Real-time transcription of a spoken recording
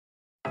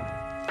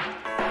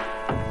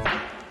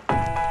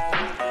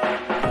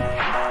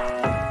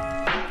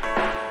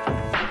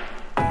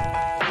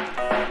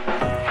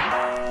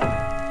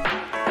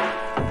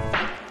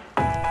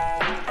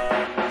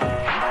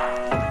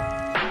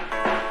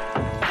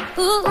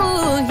Ooh,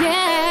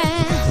 yeah.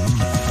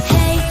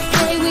 Hey,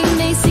 hey, we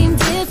may seem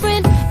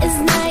different as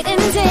night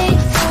and day,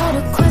 but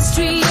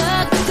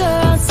Equestria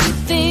girls see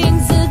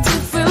things a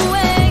different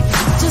way.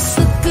 Just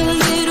look a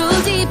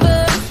little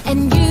deeper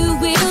and you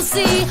will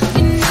see.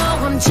 You know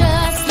I'm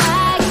just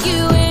like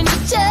you and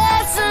you're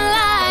just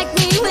like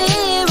me.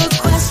 We're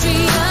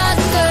Equestria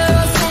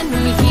girls and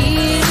we're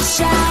here to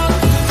shout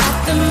at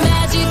the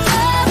magic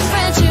of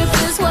friendship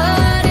is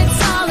what it's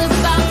all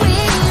about.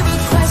 We're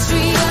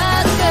Equestria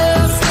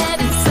girls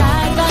standing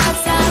side by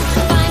side,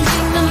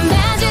 finding the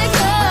magic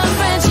of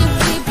friendship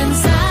deep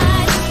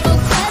inside.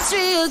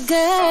 Equestria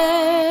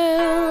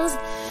girls,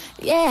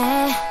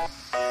 yeah.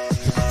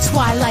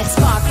 Twilight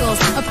sparkles,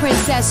 a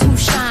princess who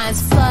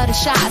shines.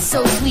 Fluttershy,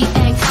 so sweet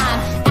and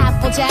kind.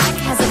 Applejack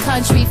has a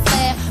country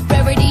flair.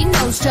 Rarity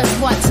knows just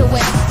what to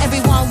wear.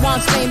 Everyone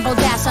wants Rainbow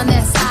Dash on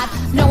their side.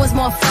 No one's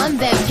more fun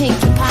than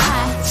Pinkie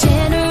Pie.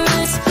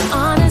 Generous,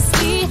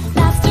 honesty,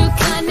 laughter,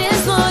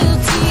 kindness,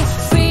 loyalty.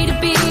 Free to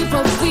be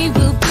what we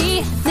will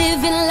be,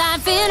 living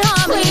life in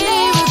harmony.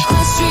 We're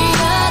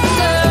Equestria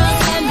girls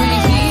and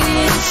we're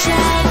here to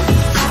shine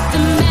at the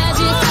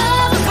magic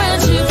of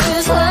friendship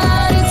is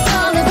what it's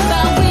all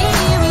about.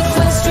 We're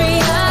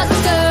Equestria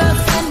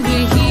girls and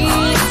we're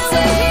here to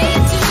say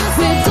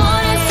we're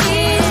gonna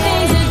see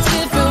things a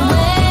different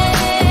way.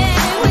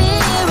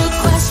 We're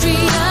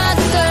Equestria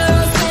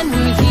girls and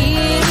we're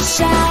here to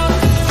shout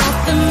at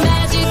the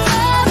magic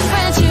of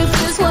friendship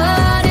is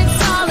what it's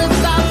all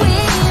about.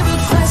 We're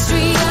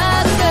Equestria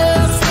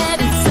girls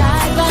standing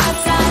side by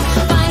side,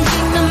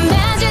 finding the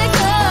magic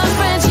of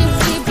friendship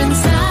deep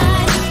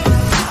inside.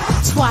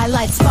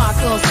 Twilight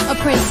sparkles, a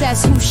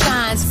princess who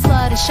shines.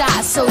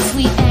 Fluttershy, so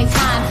sweet and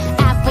kind.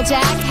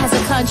 Applejack has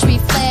a country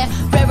flair.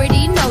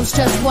 Rarity knows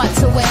just what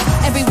to wear.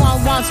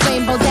 Everyone wants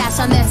Rainbow Dash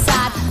on their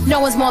side. No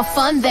one's more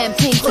fun than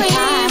Pinkie Pie.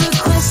 We're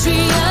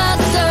Equestria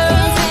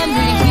girls and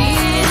we're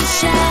here to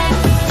shine